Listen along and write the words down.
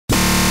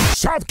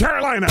South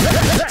Carolina.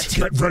 Let's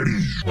get ready.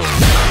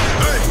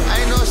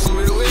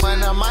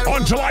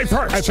 On July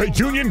 1st, at the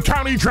Union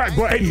County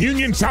Dragway in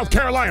Union, South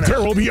Carolina, there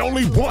will be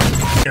only one,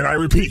 and I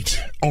repeat,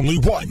 only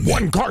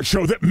one car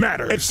show that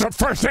matters. It's the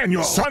first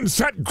annual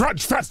Sunset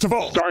Grudge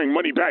Festival, starring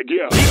Moneybagg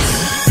Yo.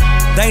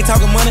 They ain't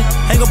talking money,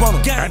 hang up on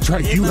them. That's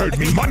right, you heard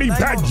me.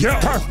 Moneybagg Yo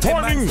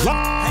performing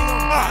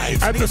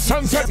live at the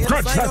Sunset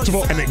Grudge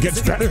Festival, and it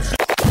gets better.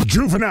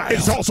 Juvenile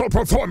is also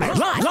performing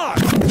live.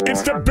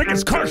 It's the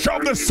biggest car show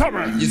of the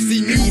summer. You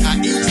see me, I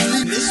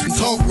easily this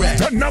talk rap.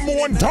 The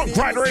 #1 dunk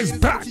rider is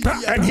back,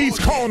 and he's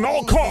calling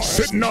all cars,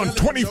 sitting on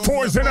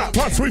 24s and up.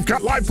 Plus, we've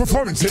got live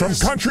performances from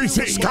Country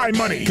C, Sky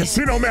Money,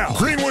 Casino Mel,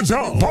 Greenwood's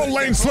Own, Bow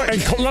Lane Slick,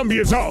 and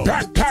Columbia's Own.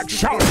 Backpack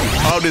Shout.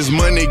 All this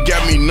money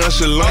got me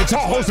nonchalant. It's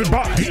all hosted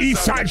by the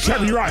Eastside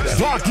Chevy Riders,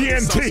 Block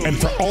ENT, and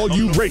for all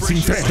you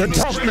racing fans, the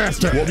Dunk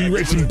Master will be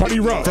racing Buddy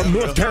Rowe from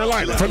North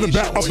Carolina for the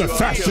belt of the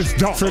fastest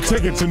dunk. For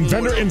tickets and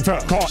vendor info,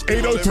 call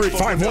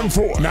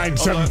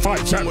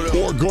 803-514-9757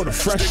 or go to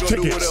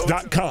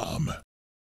freshtickets.com.